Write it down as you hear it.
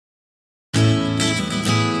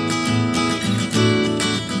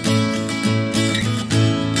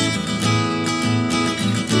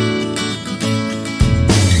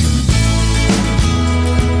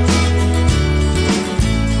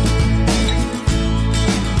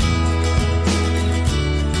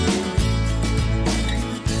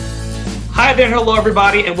Hi there, hello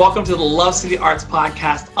everybody, and welcome to the Love City Arts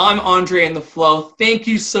Podcast. I'm Andre in the Flow. Thank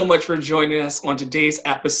you so much for joining us on today's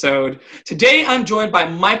episode. Today I'm joined by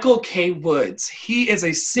Michael K. Woods. He is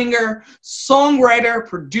a singer, songwriter,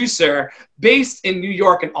 producer based in New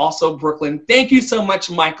York and also Brooklyn. Thank you so much,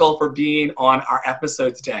 Michael, for being on our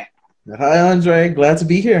episode today. Hi, Andre. Glad to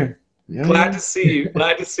be here. Yeah. Glad to see you.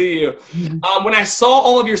 Glad to see you. When I saw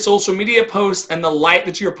all of your social media posts and the light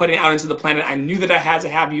that you were putting out into the planet, I knew that I had to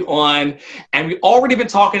have you on. And we've already been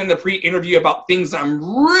talking in the pre-interview about things that I'm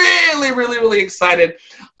really excited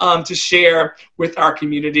to share with our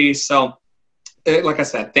community. So, like I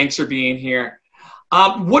said, thanks for being here.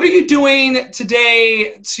 What are you doing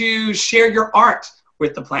today to share your art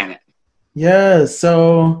with the planet? Yeah,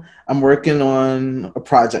 so I'm working on a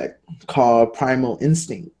project called Primal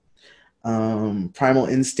Instinct. Primal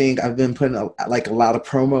Instinct, I've been putting a lot of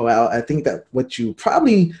promo out. I think that what you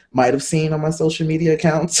probably might have seen on my social media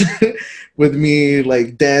accounts with me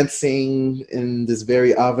like dancing in this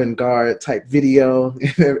very avant-garde type video,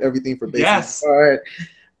 everything for basic art.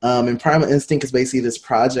 And Primal Instinct is basically this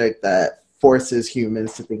project that forces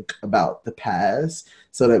humans to think about the past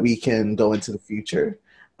so that we can go into the future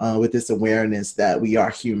with this awareness that we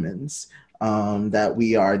are humans, that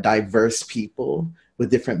we are diverse people with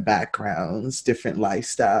different backgrounds, different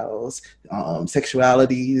lifestyles,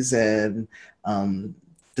 sexualities, and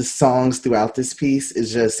the songs throughout this piece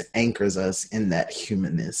is just anchors us in that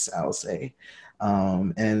humanness, I'll say.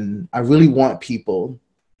 And I really want people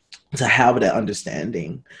to have that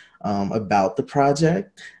understanding about the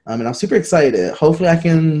project. And I'm super excited. Hopefully I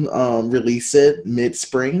can release it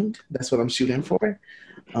mid-spring. That's what I'm shooting for.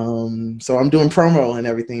 So I'm doing promo and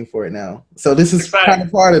everything for it now. So this is kind of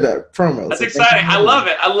part of that promo. That's exciting. I love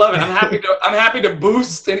it. I'm happy to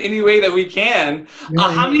boost in any way that we can.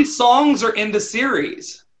 How many songs are in the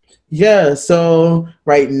series? Yeah, so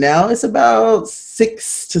right now it's about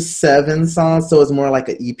 6 to 7 songs. So it's more like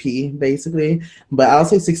an EP basically, but I'll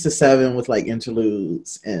say 6 to 7 with like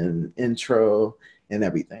interludes and intro and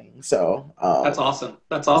everything. So that's awesome.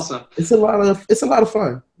 That's awesome. It's a lot of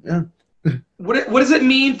fun. Yeah. What does it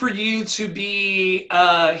mean for you to be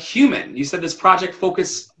human? You said this project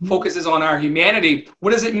focuses on our humanity.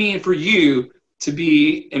 What does it mean for you to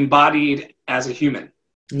be embodied as a human?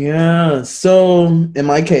 Yeah, so in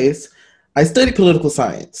my case, I studied political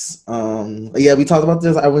science. Yeah, we talked about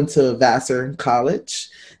this. I went to Vassar College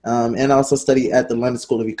and also studied at the London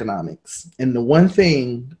School of Economics. And the one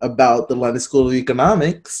thing about the London School of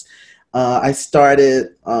Economics, I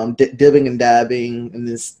started dibbing and dabbing in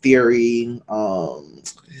this theory.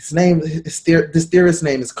 This theorist's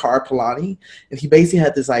name is Karl Polanyi, and he basically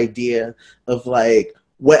had this idea of like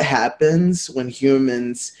what happens when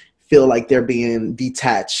humans feel like they're being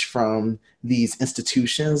detached from these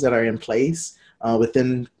institutions that are in place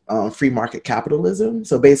within free market capitalism.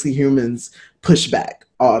 So basically humans push back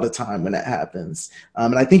all the time when that happens.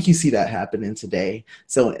 And I think you see that happening today.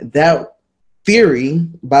 So that theory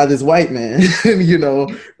by this white man,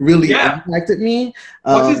 really impacted me.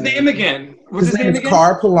 What's his name again? His name is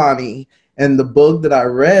Karl Polanyi, and the book that I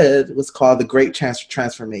read was called The Great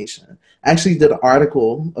Transformation. I actually did an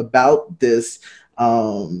article about this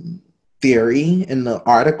theory in the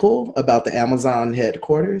article about the Amazon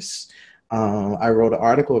headquarters. I wrote an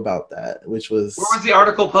article about that, which was... Where was the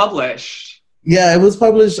article published? Yeah, it was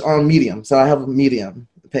published on Medium. So I have a Medium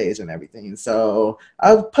page and everything. So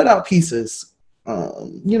I've put out pieces,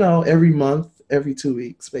 every month, every 2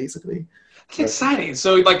 weeks, basically. It's exciting.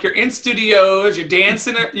 So like you're in studios, you're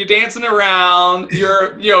dancing around,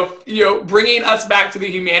 you're bringing us back to the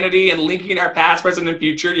humanity and linking our past, present, and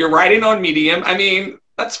future. You're writing on Medium. I mean,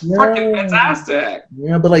 that's freaking fantastic.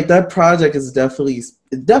 Yeah, but like that project is definitely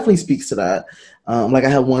speaks to that. Like I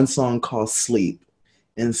have one song called Sleep.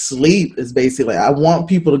 And sleep is basically, I want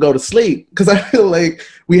people to go to sleep because I feel like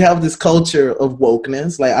we have this culture of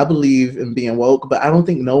wokeness. Like I believe in being woke, but I don't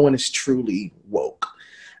think no one is truly woke.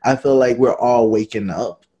 I feel like we're all waking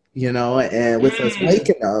up, and with us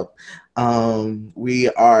waking up, we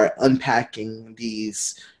are unpacking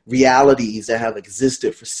these realities that have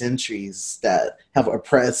existed for centuries that have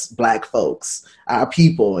oppressed Black folks, our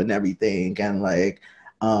people and everything. And like,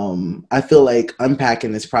 I feel like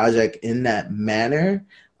unpacking this project in that manner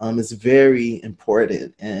is very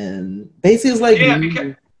important. And basically it's like...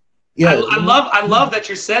 I love that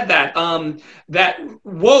you said that. That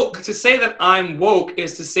woke, to say that I'm woke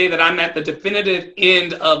is to say that I'm at the definitive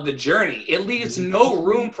end of the journey. It leaves no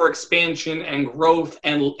room for expansion and growth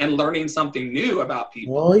and learning something new about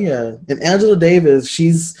people. Oh yeah. And Angela Davis,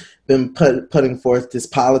 she's been putting forth this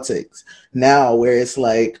politics now where it's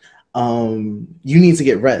like, you need to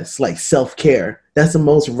get rest, like self-care that's the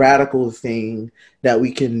most radical thing that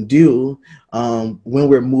we can do when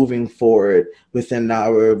we're moving forward within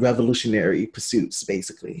our revolutionary pursuits,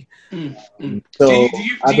 basically. Mm-hmm. So I Do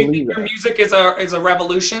you believe think your that. music is a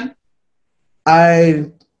revolution?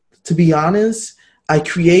 I, to be honest, I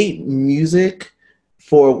create music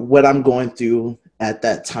for what I'm going through at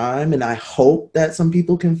that time, and I hope that some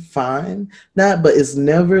people can find that, but it's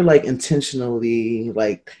never like intentionally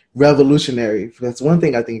like revolutionary. That's one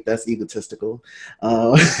thing I think that's egotistical.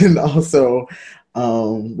 And also,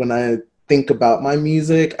 when I think about my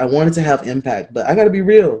music, I want it to have impact, but I got to be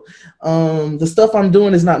real. The stuff I'm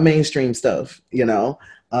doing is not mainstream stuff, you know.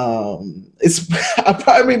 It's I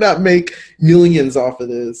probably not make millions off of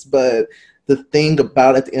this, but the thing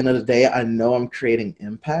about at the end of the day, I know I'm creating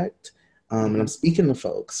impact, and I'm speaking to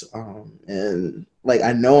folks, and like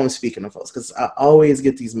I know I'm speaking to folks because I always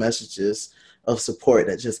get these messages of support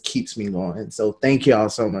that just keeps me going. So thank y'all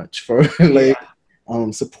so much for like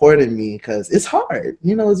supporting me because it's hard,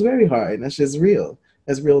 you know, it's very hard. And that's just real.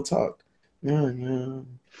 That's real talk. Yeah, yeah.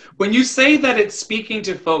 When you say that it's speaking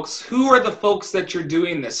to folks, who are the folks that you're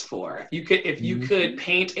doing this for? If you could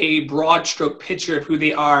paint a broad stroke picture of who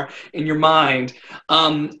they are in your mind,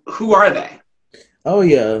 who are they? Oh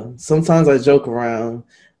yeah. Sometimes I joke around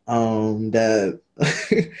that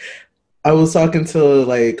I was talking to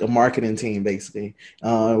like a marketing team basically.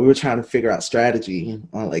 We were trying to figure out strategy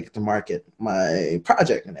on like to market my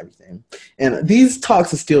project and everything. And these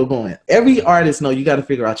talks are still going. Every artist know you got to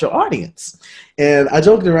figure out your audience. And I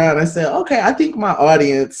joked around. I said, okay, I think my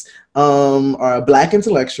audience are Black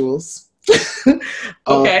intellectuals.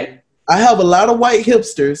 Okay. I have a lot of white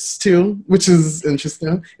hipsters too, which is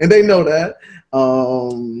interesting, and they know that.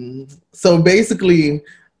 So basically,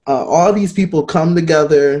 all these people come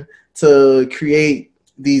together to create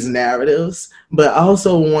these narratives, but I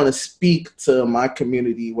also want to speak to my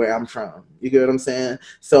community where I'm from. You get what I'm saying?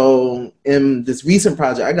 So in this recent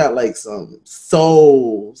project, I got like some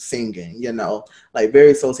soul singing, you know, like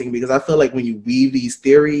very soul singing, because I feel like when you weave these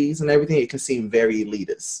theories and everything, it can seem very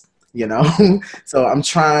elitist, you know? So I'm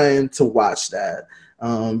trying to watch that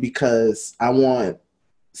because I want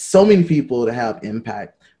so many people to have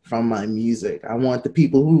impact from my music. I want the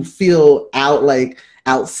people who feel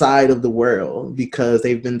outside of the world because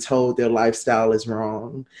they've been told their lifestyle is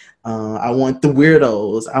wrong. I want the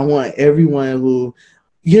weirdos. I want everyone who,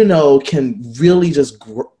 you know, can really just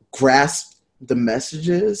grasp the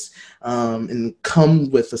messages and come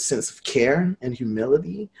with a sense of care and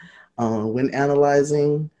humility when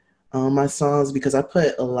analyzing my songs, because I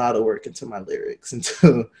put a lot of work into my lyrics,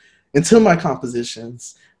 into my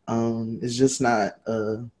compositions. It's just not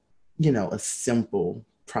a simple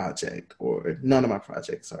project, or none of my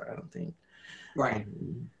projects are, I don't think. Right.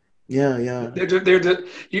 Yeah.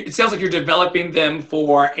 It sounds like you're developing them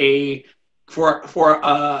for a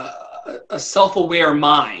self-aware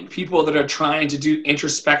mind, people that are trying to do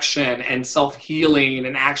introspection and self-healing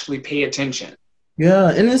and actually pay attention.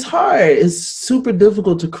 Yeah, and it's hard. It's super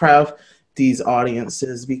difficult to craft these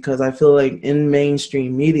audiences because I feel like in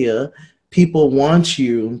mainstream media, people want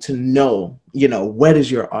you to know, you know, what is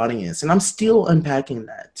your audience. And I'm still unpacking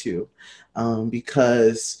that too,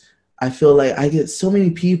 because I feel like I get so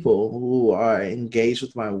many people who are engaged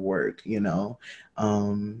with my work, you know,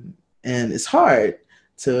 and it's hard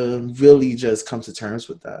to really just come to terms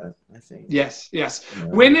with that, I think. Yes. Yeah. Yeah.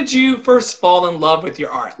 When did you first fall in love with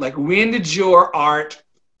your art? Like, when did your art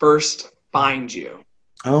first find you?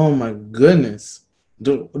 Oh my goodness.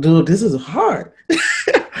 Dude, this is hard.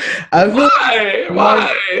 I feel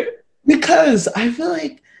Why? because I feel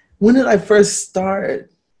like when did I first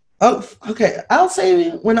start? Oh, okay. I'll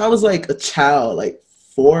say when I was like a child, like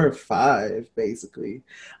 4 or 5, basically.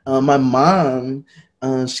 My mom,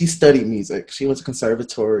 she studied music. She went to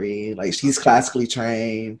conservatory. Like she's classically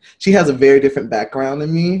trained. She has a very different background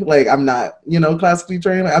than me. Like I'm not, you know, classically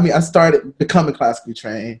trained. I mean, I started becoming classically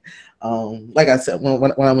trained. Like I said,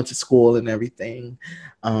 when I went to school and everything.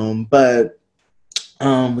 But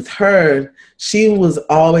with her, she was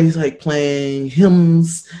always like playing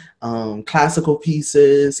hymns, classical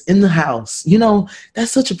pieces in the house. You know,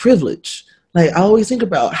 that's such a privilege. Like I always think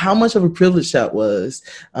about how much of a privilege that was,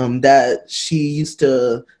 that she used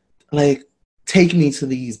to like take me to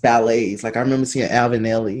these ballets. Like I remember seeing Alvin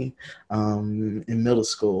Ailey in middle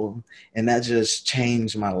school, and that just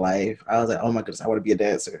changed my life. I was like, oh my goodness, I want to be a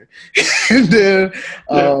dancer. And then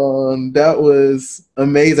that was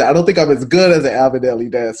amazing. I don't think I'm as good as an Alvin Ailey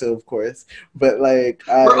dancer, of course, but like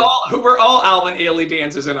we're all Alvin Ailey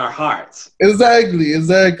dancers in our hearts. Exactly.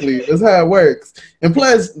 That's how it works. And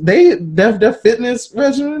plus, their fitness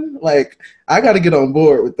regimen, like I got to get on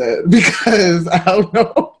board with that because I don't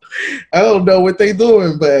know. I don't know what they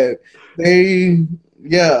doing, but they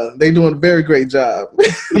doing a very great job.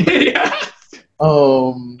 Yeah.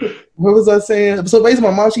 What was I saying? So basically,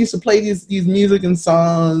 my mom, she used to play these music and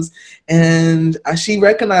songs, and she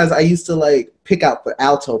recognized I used to like pick out the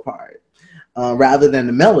alto part rather than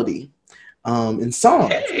the melody in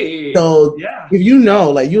songs. Hey, so yeah. if you know,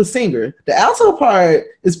 like you're a singer, the alto part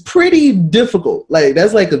is pretty difficult. Like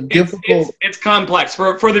that's like a difficult. It's complex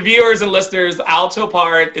for the viewers and listeners. The alto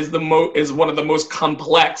part is one of the most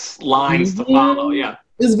complex lines to follow. Yeah,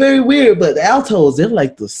 it's very weird, but the altos, they're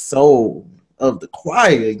like the soul of the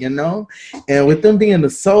choir, you know? And with them being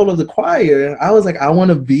the soul of the choir, I was like, I want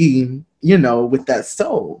to be, you know, with that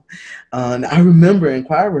soul. And I remember in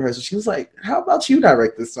choir rehearsal, she was like, how about you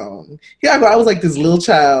direct this song? Yeah, I was like this little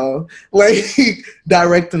child, like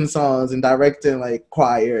directing songs and directing like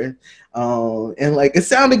choir. And like, it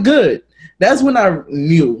sounded good. That's when I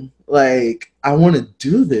knew, like, I want to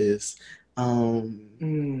do this. Yeah,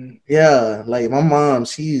 like my mom,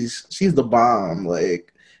 she's the bomb, like,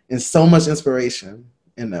 and so much inspiration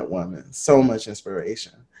in that woman. So much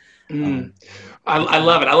inspiration. I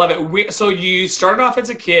love it. I love it. So you started off as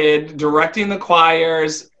a kid directing the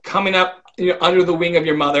choirs, coming up, you know, under the wing of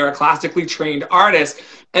your mother, a classically trained artist.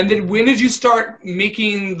 And then when did you start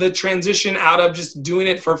making the transition out of just doing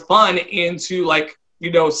it for fun into like,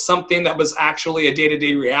 you know, something that was actually a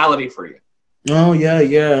day-to-day reality for you? Oh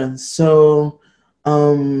yeah. So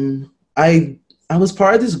I was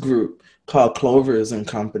part of this group called Clovers and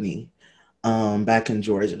Company back in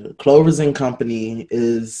Georgia. Clovers and Company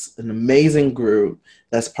is an amazing group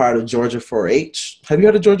that's part of Georgia 4-H. Have you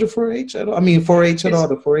heard of Georgia 4-H at all? I mean 4-H at all,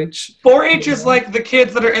 the 4-H? 4-H is like the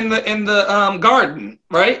kids that are in the garden,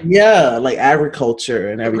 right? Yeah, like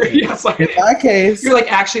agriculture and everything. Yeah, in my case, you're like,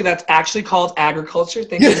 actually, that's actually called agriculture.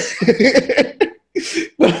 Thank you.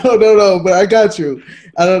 No, but I got you.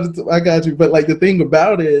 I got you. But like the thing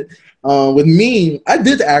about it, with me, I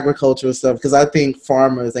did the agricultural stuff because I think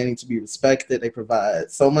farmers, they need to be respected. They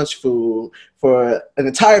provide so much food for an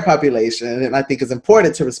entire population, and I think it's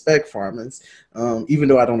important to respect farmers, even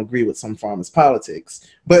though I don't agree with some farmers' politics.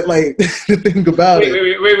 But like the thing about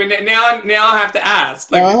wait. Now I have to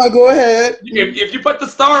ask. Like, go ahead. If you put the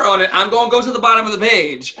star on it, I'm going to go to the bottom of the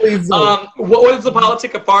page. Please do. What is the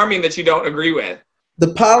politic of farming that you don't agree with?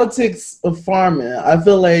 The politics of farming, I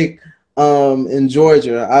feel like in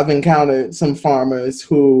Georgia, I've encountered some farmers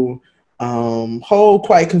who hold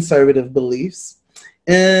quite conservative beliefs,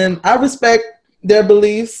 and I respect their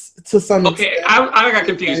beliefs to some extent. Okay, I got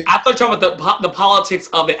confused. I thought you were talking about the politics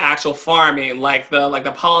of the actual farming, like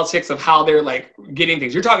the politics of how they're like getting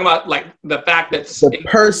things. You're talking about like the fact that the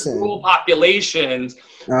person, rural populations,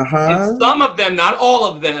 and some of them, not all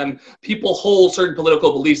of them, people hold certain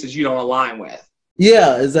political beliefs that you don't align with.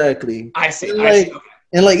 Yeah, exactly. I see.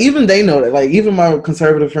 And like even they know that. Like even my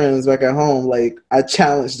conservative friends back at home, like I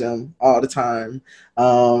challenge them all the time.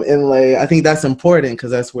 And like I think that's important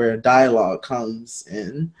because that's where dialogue comes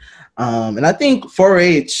in. And I think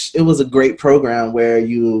 4-H, it was a great program where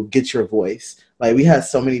you get your voice. Like we had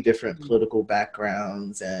so many different political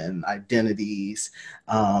backgrounds and identities.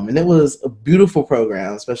 And it was a beautiful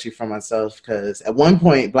program, especially for myself, because at one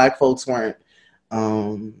point Black folks weren't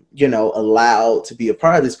allowed to be a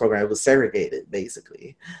part of this program. It was segregated,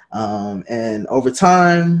 basically. And over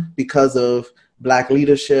time, because of Black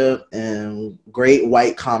leadership and great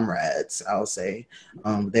white comrades, I'll say,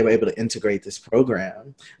 they were able to integrate this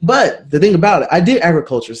program. But the thing about it, I did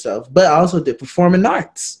agriculture stuff, but I also did performing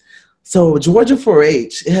arts. So Georgia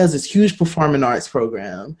 4-H, it has this huge performing arts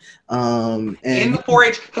program. And in the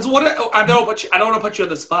 4-H, because I don't want to put you on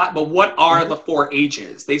the spot, but what are the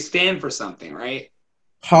 4-H's? They stand for something, right?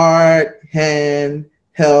 Heart, hand,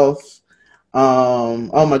 health.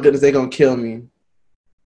 Oh my goodness, they're gonna kill me.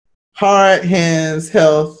 Heart, hands,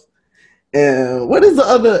 health, and what is the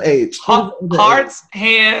other H? Hearts,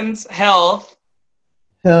 hands, health,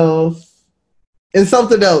 and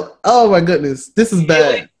something else. Oh my goodness, this is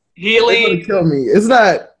bad. Healing. They're gonna kill me. It's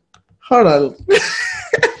not. Hold on.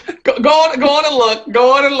 Go on and look.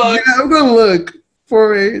 Go on and look. Yeah, I'm gonna look.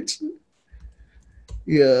 4-H.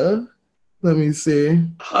 Yeah. Let me see.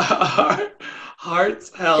 Hearts,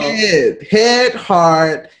 health. Head,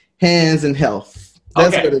 heart, hands, and health.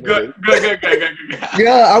 That's okay, what it good.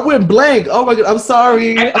 Yeah, I went blank. Oh my god, I'm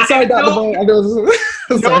sorry. I'm sorry, Dr. Blank. I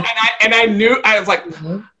knew. I was like,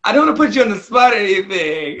 I don't want to put you on the spot or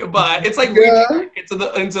anything, but it's like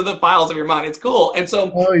into the files of your mind. It's cool. And so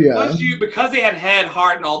because they had head,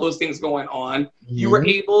 heart, and all those things going on, you were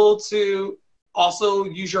able to also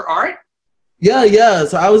use your art. Yeah, yeah.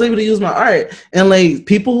 So I was able to use my art, and like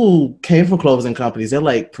people who came from clothing companies, they're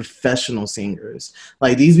like professional singers.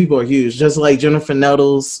 Like these people are huge. Just like Jennifer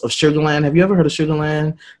Nettles of Sugarland. Have you ever heard of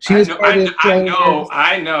Sugarland? She I was know, part of Clovers.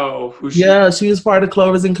 I know who she. Yeah, she was part of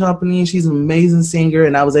Clovers and Company. She's an amazing singer,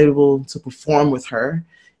 and I was able to perform with her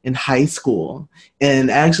in high school.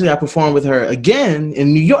 And actually, I performed with her again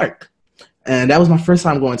in New York. And that was my first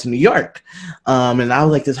time going to New York. And I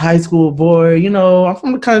was like this high school boy, you know, I'm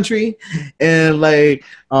from the country. And like,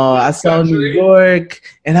 I saw New York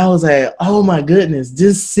and I was like, oh my goodness,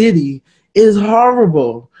 this city is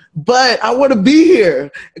horrible. But I want to be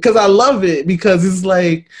here because I love it, because it's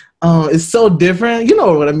like, it's so different. You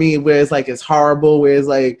know what I mean? Where it's like, it's horrible, where it's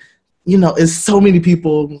like, you know, it's so many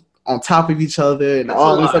people on top of each other and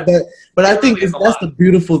all this like that. But I think that's the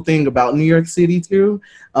beautiful thing about New York City too.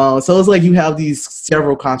 So it's like you have these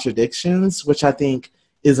several contradictions, which I think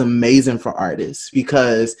is amazing for artists,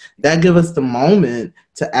 because that gives us the moment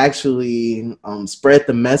to actually spread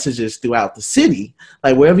the messages throughout the city.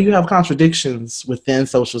 Like wherever you have contradictions within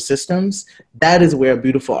social systems, that is where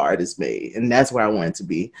beautiful art is made. And that's where I want it to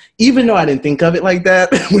be. Even though I didn't think of it like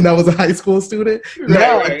that when I was a high school student,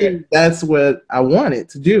 I think that's what I wanted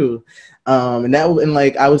to do. And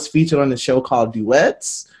like I was featured on the show called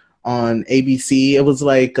Duets on ABC. It was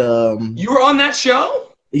like you were on that show?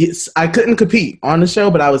 Yes, I couldn't compete on the show,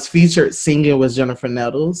 but I was featured singing with Jennifer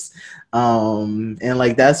Nettles. And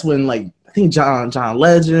like that's when like I think John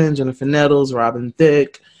Legend, Jennifer Nettles, Robin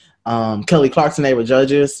Thicke, Kelly Clarkson, they were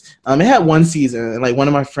judges. It had one season, and like one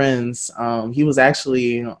of my friends, he was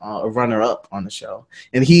actually a runner-up on the show,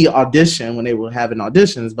 and he auditioned when they were having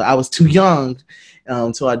auditions, but I was too young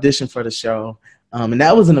to audition for the show. And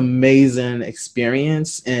that was an amazing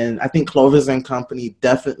experience, and I think Clovers and Company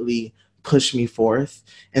definitely pushed me forth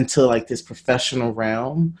into like this professional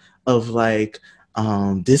realm of like,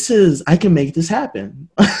 I can make this happen.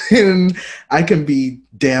 And I can be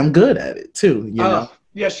damn good at it too, you know?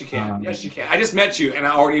 Yes, you can. Yes, you can. I just met you and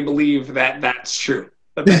I already believe that that's true.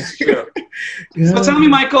 That's true. Yeah. So tell me,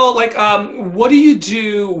 Michael, like, what do you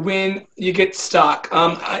do when you get stuck?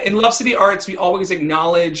 In Love City Arts, we always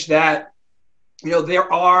acknowledge that, you know,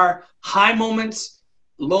 there are high moments,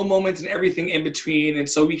 low moments, and everything in between. And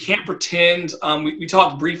so we can't pretend. We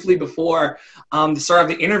talked briefly before the start of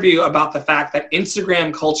the interview about the fact that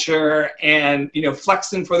Instagram culture and, you know,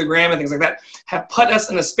 flexing for the gram and things like that have put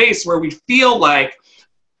us in a space where we feel like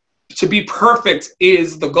to be perfect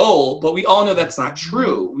is the goal, but we all know that's not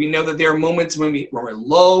true. We know that there are moments when we're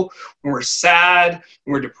low, when we're sad,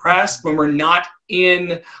 when we're depressed, when we're not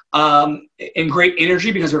in great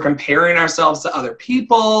energy because we're comparing ourselves to other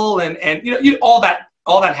people, and you know, all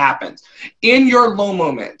that happens. In your low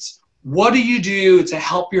moments, what do you do to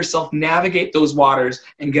help yourself navigate those waters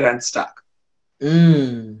and get unstuck?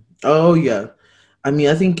 Oh yeah. I mean,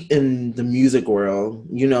 I think in the music world,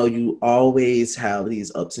 you know, you always have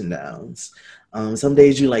these ups and downs. Some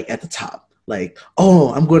days you like at the top, like,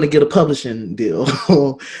 oh, I'm going to get a publishing deal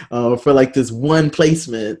for like this one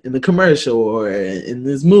placement in the commercial or in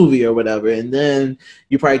this movie or whatever. And then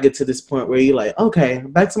you probably get to this point where you're like, okay,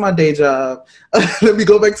 back to my day job. Let me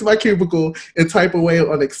go back to my cubicle and type away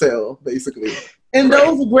on Excel, basically. And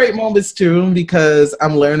those are great moments too, because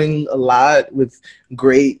I'm learning a lot with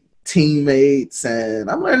great teammates, and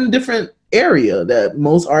I'm learning a different area that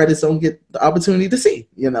most artists don't get the opportunity to see,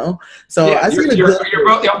 you know? So yeah, you're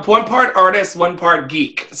both one part artist, one part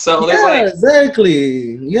geek. So yeah, like,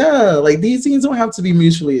 exactly. Yeah, like these things don't have to be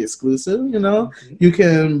mutually exclusive, you know? Mm-hmm. You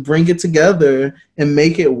can bring it together and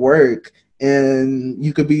make it work. And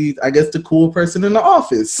you could be, I guess, the cool person in the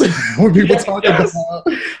office when people talk about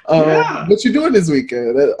what you're doing this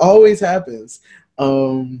weekend. That always happens.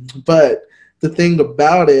 But the thing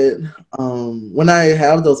about it, when I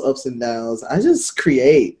have those ups and downs, I just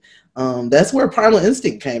create. That's where Primal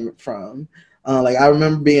Instinct came from. Like I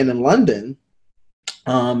remember being in London,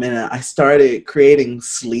 and I started creating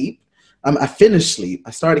Sleep. I finished Sleep.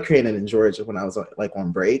 I started creating it in Georgia when I was like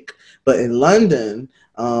on break. But in London,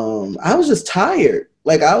 I was just tired.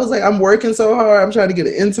 Like I was like, I'm working so hard. I'm trying to get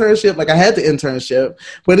an internship. Like I had the internship,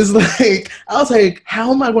 but it's like I was like,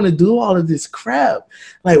 how am I going to do all of this crap?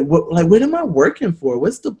 Like what am I working for?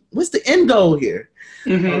 What's the end goal here?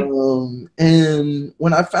 Mm-hmm. And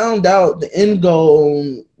when I found out the end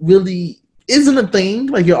goal really isn't a thing,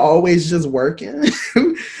 like you're always just working.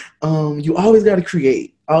 You always got to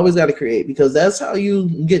create. Always got to create, because that's how you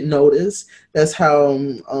get noticed. That's how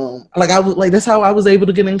that's how I was able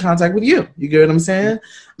to get in contact with you. You get what I'm saying?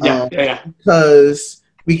 Yeah. Because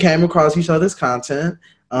we came across each other's content.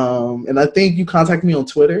 And I think you contacted me on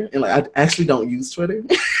Twitter, and like I actually don't use Twitter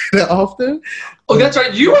that often. Oh, that's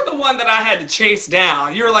right. You were the one that I had to chase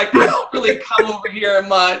down. You were like, I don't really come over here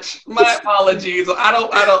much. My apologies. I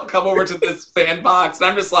don't come over to this sandbox. And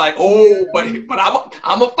I'm just like, oh, but I'm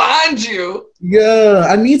gonna find you. Yeah,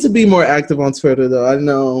 I need to be more active on Twitter though. I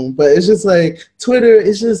know, but it's just like Twitter.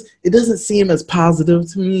 It doesn't seem as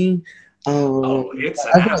positive to me. It's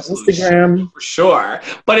an I think absolute Instagram for sure.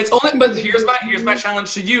 But it's only. But here's my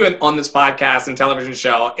challenge to you on this podcast and television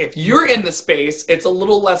show. If you're in the space, it's a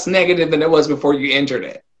little less negative than it was before you entered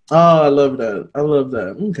it. Oh, I love that.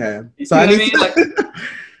 Okay, so you know I need what I mean? Like,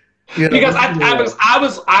 yeah, because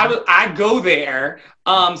I go there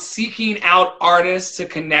seeking out artists to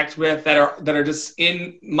connect with that are just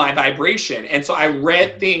in my vibration, and so I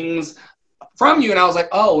read things from you, and I was like,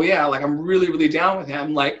 oh yeah, like I'm really down with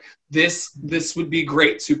him. Like this would be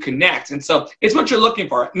great to connect, and so it's what you're looking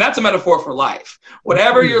for, and that's a metaphor for life.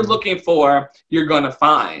 Whatever you're looking for, you're gonna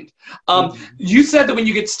find. You said that when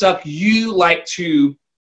you get stuck, you like to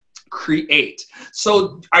create.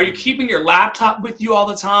 So are you keeping your laptop with you all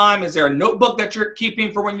the time? Is there a notebook that you're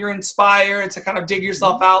keeping for when you're inspired to kind of dig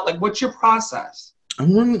yourself out? Like, what's your process?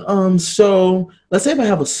 So let's say if I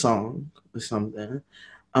have a song or something.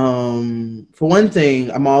 For one thing,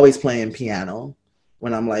 I'm always playing piano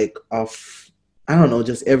when I'm like off, I don't know,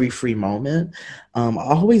 just every free moment. I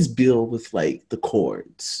always build with like the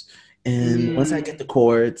chords. And once I get the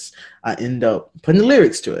chords, I end up putting the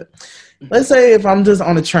lyrics to it. Let's say if I'm just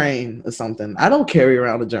on a train or something, I don't carry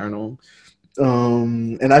around a journal.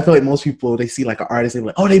 And I feel like most people, they see like an artist, they're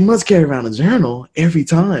like, oh, they must carry around a journal every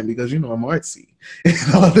time because, I'm artsy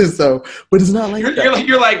and all this stuff. But it's not like that.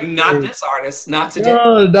 You're like, not this artist, not today.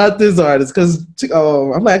 No, not this artist. Because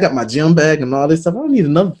I'm like, I got my gym bag and all this stuff. I don't need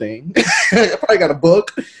another thing. I probably got a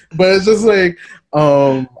book. But it's just like,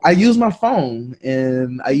 I use my phone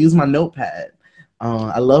and I use my notepad.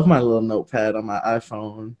 I love my little notepad on my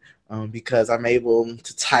iPhone because I'm able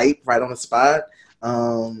to type right on the spot.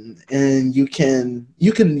 And you can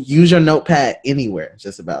use your notepad anywhere,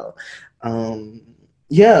 just about. And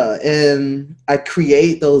I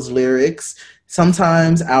create those lyrics.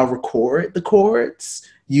 Sometimes I'll record the chords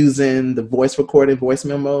using the voice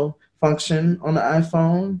memo function on the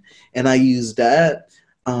iPhone, and I use that.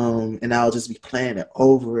 And I'll just be playing it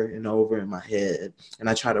over and over in my head, and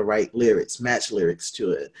I try to write lyrics, match lyrics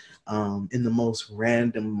to it, in the most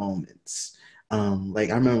random moments.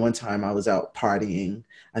 Like I remember one time I was out partying,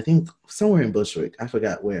 I think somewhere in Bushwick, I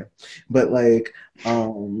forgot where, but like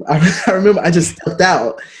I remember I just stepped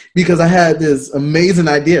out because I had this amazing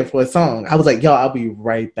idea for a song. I was like, yo, I'll be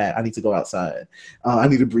right back. I need to go outside. I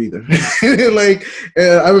need a breather.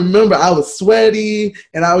 I remember I was sweaty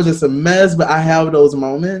and I was just a mess, but I have those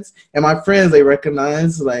moments. And my friends, they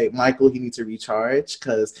recognize like, Michael, you need to recharge,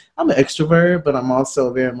 because I'm an extrovert, but I'm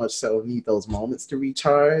also very much so need those moments to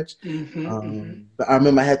recharge. But I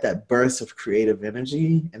remember I had that burst of creative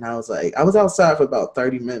energy, and I was like, I was outside for about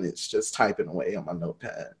 30 minutes just typing away on my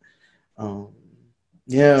notepad.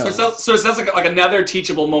 Yeah. So it sounds like another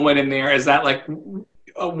teachable moment in there. Is that like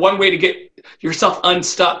one way to get yourself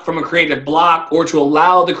unstuck from a creative block, or to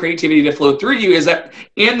allow the creativity to flow through you, is that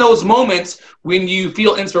in those moments when you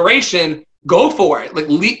feel inspiration, go for it. Like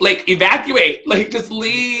evacuate. Like just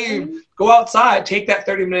leave. Go outside. Take that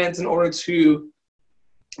 30 minutes in order to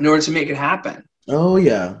make it happen. Oh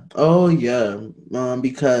yeah.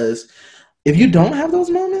 Because if you don't have those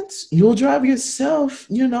moments, you'll drive yourself,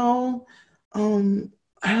 I don't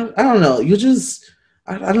know.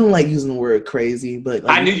 I don't like using the word crazy, but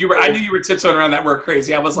like, I knew you were tiptoeing around that word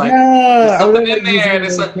crazy. I was like, yeah, there's something in there. And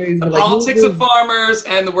it's like the politics of farmers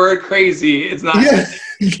and the word crazy. It's not.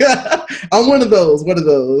 Yeah. I'm one of those. But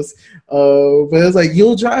it's like,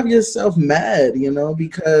 you'll drive yourself mad,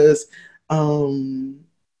 because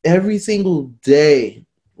every single day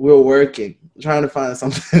we're working, trying to find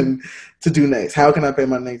something to do next. How can I pay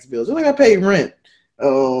my next bill? Just like I pay rent.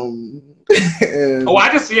 Last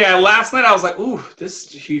night I was like, ooh, this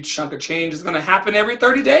huge chunk of change is going to happen every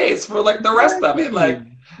 30 days for like the rest of it. Like,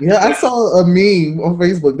 I saw a meme on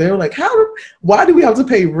Facebook. They were like, why do we have to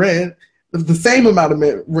pay rent, the same amount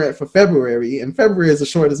of rent for February, and February is the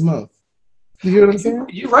shortest month? You hear what I'm saying?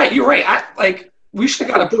 You're right. We should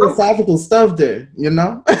have got a philosophical stuff there,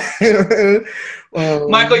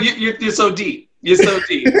 Michael, you're so deep. You're so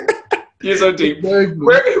deep. You're so deep.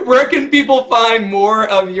 Where can people find more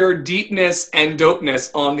of your deepness and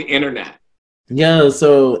dopeness on the internet? Yeah,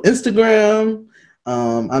 so Instagram,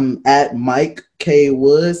 I'm at Mike K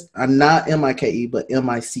Woods. I'm not MIKE, but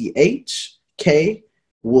MICHK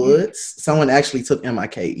Woods. Someone actually took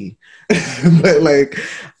MIKE. But like,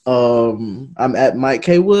 I'm at Mike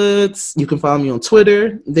K. Woods. You can follow me on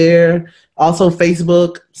Twitter there. Also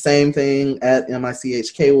Facebook, same thing, at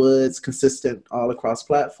MICHK Woods, consistent all across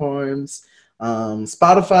platforms.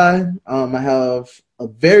 Spotify, I have a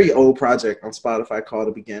very old project on Spotify called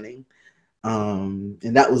The Beginning. And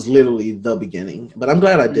that was literally the beginning. But I'm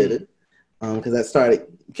glad I did it because that started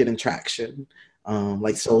getting traction.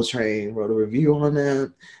 Like Soul Train wrote a review on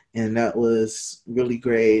that, and that was really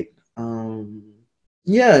great.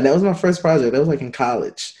 Yeah, that was my first project. That was like in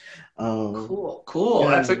college. Cool.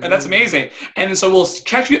 Yeah, That's amazing. And so we'll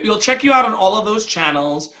check you out on all of those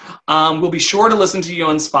channels. We'll be sure to listen to you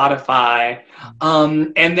on Spotify.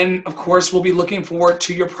 And then of course we'll be looking forward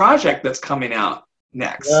to your project that's coming out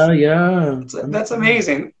next. Yeah. That's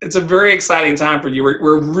amazing. It's a very exciting time for you.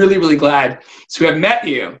 We're really, really glad to have met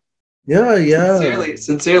you. Yeah.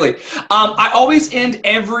 Sincerely. I always end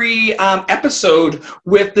every episode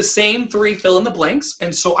with the same 3 fill in the blanks.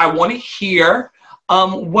 And so I want to hear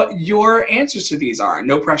what your answers to these are.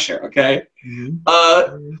 No pressure, okay?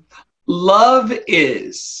 Love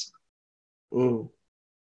is.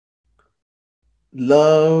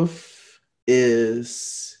 Love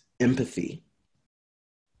is empathy.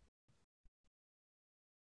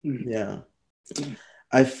 Yeah.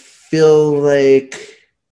 I feel like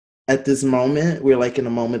at this moment, we're like in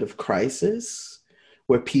a moment of crisis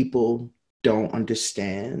where people don't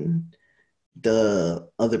understand the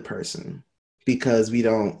other person because we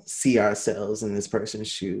don't see ourselves in this person's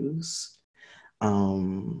shoes.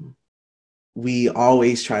 We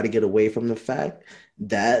always try to get away from the fact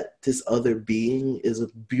that this other being is a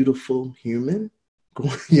beautiful human,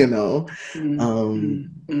 you know?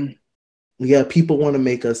 Yeah, people want to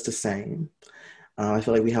make us the same. I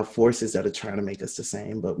feel like we have forces that are trying to make us the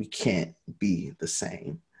same, but we can't be the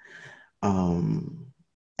same.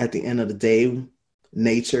 At the end of the day,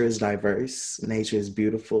 nature is diverse, nature is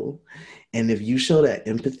beautiful. And if you show that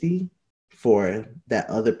empathy for that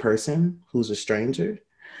other person who's a stranger,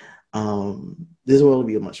 this world will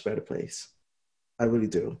be a much better place. I really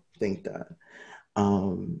do think that.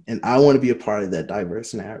 And I want to be a part of that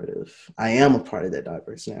diverse narrative. I am a part of that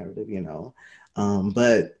diverse narrative, you know.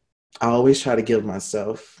 But I always try to give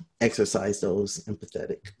myself, exercise those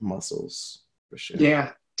empathetic muscles for sure.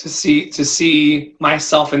 Yeah, to see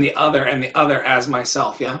myself in the other and the other as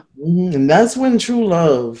myself. Yeah, and that's when true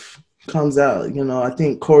love comes out. You know, I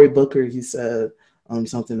think Cory Booker, he said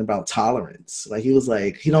something about tolerance. Like he was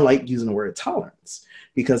like, he don't like using the word tolerance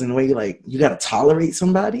because in a way, like you got to tolerate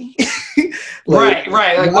somebody. Like,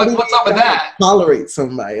 right. Like what's up with that? Tolerate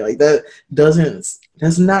somebody like that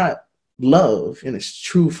that's not love in its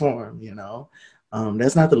true form, you know.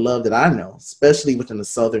 That's not the love that I know, especially within the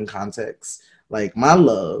Southern context. Like my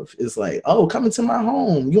love is like, oh, come into my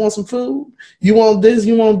home. You want some food? You want this?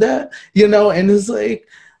 You want that? You know, and it's like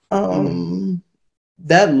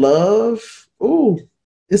that love, ooh,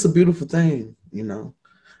 it's a beautiful thing, you know.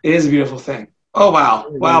 It is a beautiful thing. Oh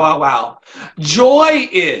wow. Joy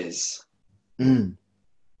is.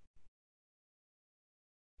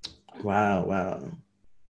 Wow.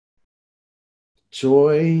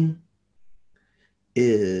 Joy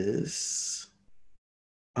is,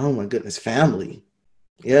 oh my goodness, family.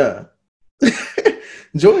 Yeah.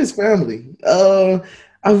 Joy is family.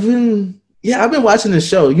 I've been watching this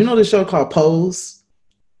show. You know the show called Pose?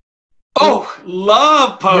 Oh,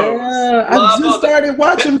 love Pose. Yeah, I just started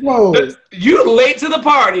watching Pose. You late to the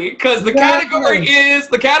party because the category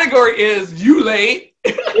is you late.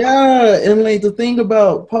 Yeah, and like the thing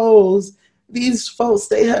about Pose, these folks,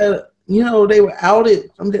 they had, you know, they were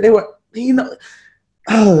outed. They were, you know,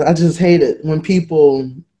 I just hate it when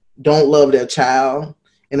people don't love their child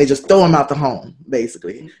and they just throw them out the home,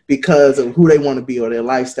 basically, because of who they want to be or their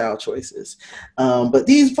lifestyle choices. But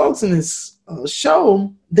these folks in this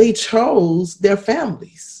show, they chose their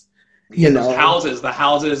families, you know. The houses. The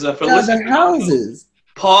houses.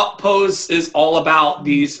 Pose is all about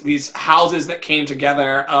these houses that came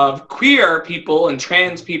together of queer people and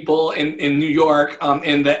trans people in New York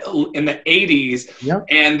in the 80s. Yep.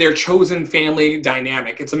 And their chosen family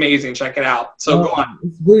dynamic. It's amazing. Check it out. So go on.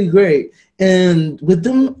 It's really great. And with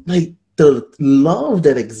them, like the love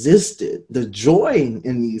that existed, the joy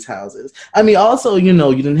in these houses. I mean, also, you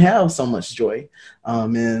know, you didn't have so much joy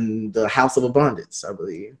in the House of Abundance, I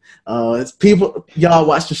believe. It's people, y'all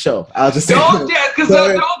watch the show. I'll just don't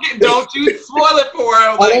you spoil it for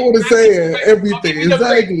them. I don't want to say everything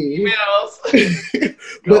exactly.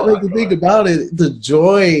 But like the thing about it, the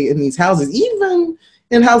joy in these houses, even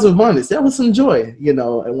in House of Abundance, there was some joy, you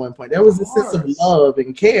know, at one point. There was a sense of love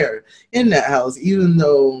and care in that house, even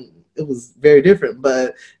though it it was very different.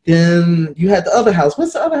 But then you had the other house.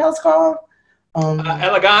 What's the other house called?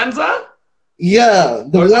 Eleganza? Yeah,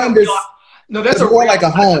 the Or is that one a real, no, that's that's a more real, like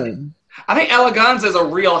a home. I think Eleganza is a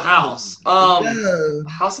real house. Yeah.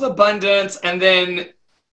 House of Abundance, and then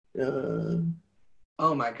Yeah.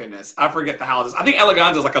 oh my goodness, I forget the houses. I think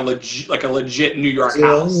Eleganza is like a legit New York Yeah,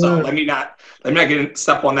 house. So let me not get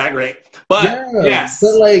step on that great. But yeah, yes,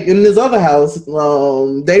 but like in this other house,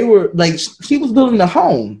 they were like she was building a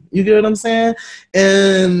home. You get what I'm saying?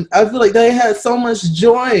 And I feel like they had so much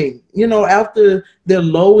joy, you know, after their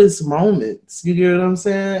lowest moments. You get what I'm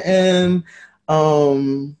saying?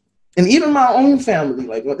 And even my own family,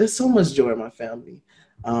 like there's so much joy in my family.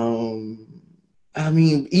 I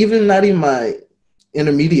mean, even not even my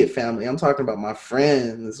intermediate family. I'm talking about my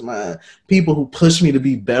friends, my people who push me to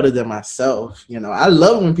be better than myself. You know, I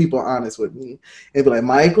love when people are honest with me. They be like,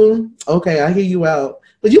 Michael, okay, I hear you out,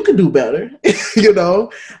 but you can do better. You know.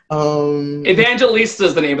 Evangelista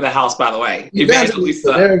is the name of the house, by the way.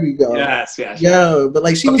 Evangelista. There we go. Yes. Yeah, but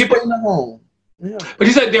like she was putting a home. Yeah. But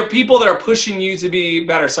you said there are people that are pushing you to be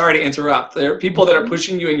better. Sorry to interrupt. There are people that are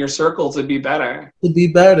pushing you in your circle to be better. To be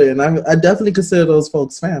better, and I definitely consider those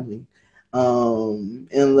folks family.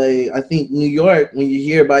 And like I think New York, when you're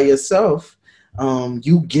here by yourself,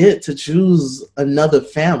 you get to choose another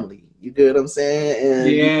family. You get what I'm saying?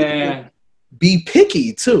 And yeah, be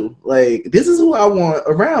picky too. Like this is who I want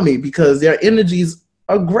around me because their energies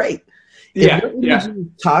are great. Yeah, if your energy is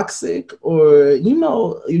toxic or you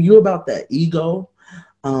know you about that ego,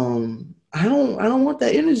 I don't want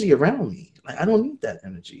that energy around me. Like I don't need that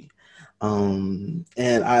energy. And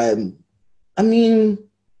I mean.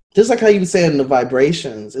 Just like how you were saying the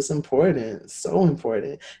vibrations, it's important, it's so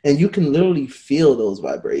important. And you can literally feel those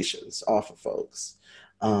vibrations off of folks.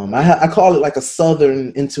 I call it like a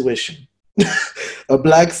Southern intuition, a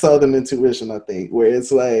Black Southern intuition, I think, where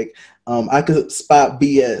it's like I could spot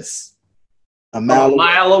BS a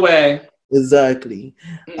mile away. Exactly.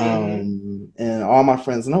 And all my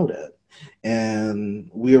friends know that. And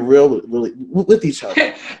we're really with each other.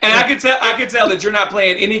 And I could tell that you're not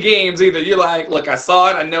playing any games either. You're like, look, I saw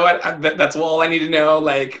it, I know it. That's all I need to know.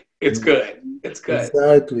 Like, it's good. It's good.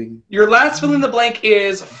 Exactly. Your last fill in the blank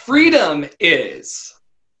is freedom is.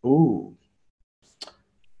 Ooh.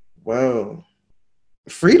 Well,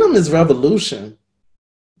 freedom is revolution,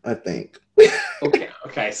 I think.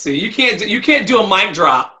 Okay. So you can't do a mic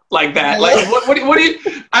drop like that. Like what do you?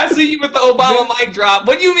 I see you with the Obama mic drop.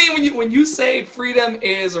 What do you mean when you say freedom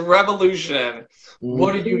is a revolution?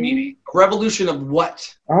 What are you meaning? A revolution of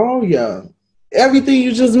what? Oh yeah, everything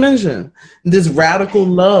you just mentioned. This radical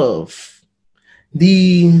love,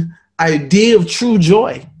 the idea of true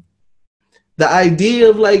joy, the idea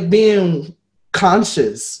of like being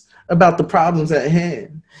conscious about the problems at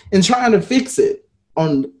hand and trying to fix it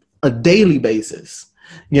on a daily basis.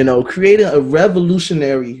 You know, creating a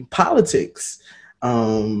revolutionary politics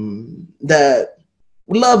that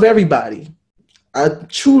love everybody. I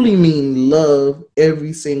truly mean love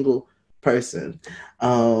every single person.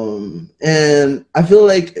 And I feel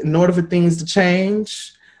like in order for things to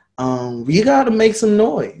change, we got to make some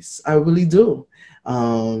noise. I really do.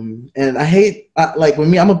 And I hate, like with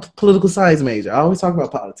me, I'm a political science major. I always talk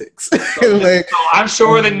about politics. Like, so I'm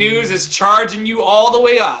sure the news is charging you all the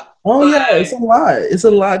way up. Oh yeah, it's a lot. It's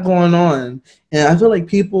a lot going on. And I feel like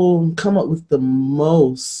people come up with the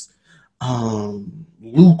most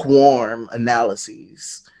lukewarm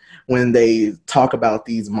analyses when they talk about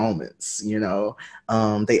these moments, you know.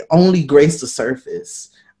 They only grace the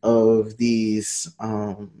surface of these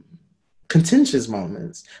contentious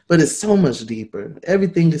moments, but it's so much deeper.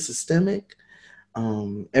 Everything is systemic.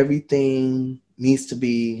 Everything needs to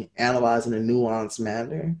be analyzed in a nuanced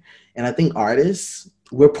manner. And I think artists,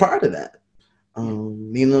 we're part of that.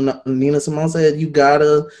 Nina Simone said, you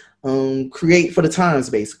gotta create for the times,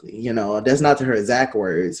 basically. You know, that's not to her exact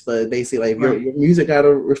words, but basically like your music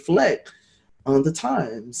gotta reflect on the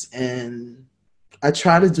times. And I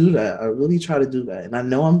try to do that. I really try to do that. And I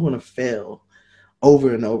know I'm gonna fail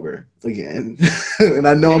over and over again. And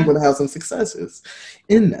I know I'm gonna have some successes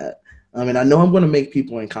in that. And I know I'm gonna make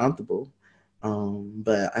people uncomfortable.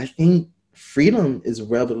 But I think freedom is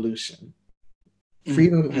revolution.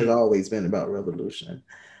 Freedom has always been about revolution.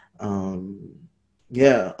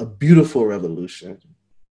 Yeah, a beautiful revolution.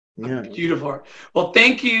 Yeah. Beautiful. Well,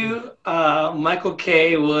 thank you, Michael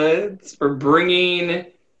K. Woods, for bringing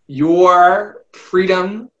your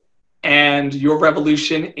freedom and your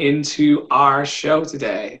revolution into our show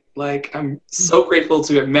today. Like, I'm so grateful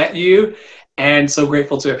to have met you and so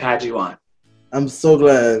grateful to have had you on. I'm so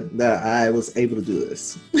glad that I was able to do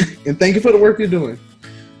this. And thank you for the work you're doing.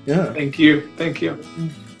 Yeah. Thank you. Thank you.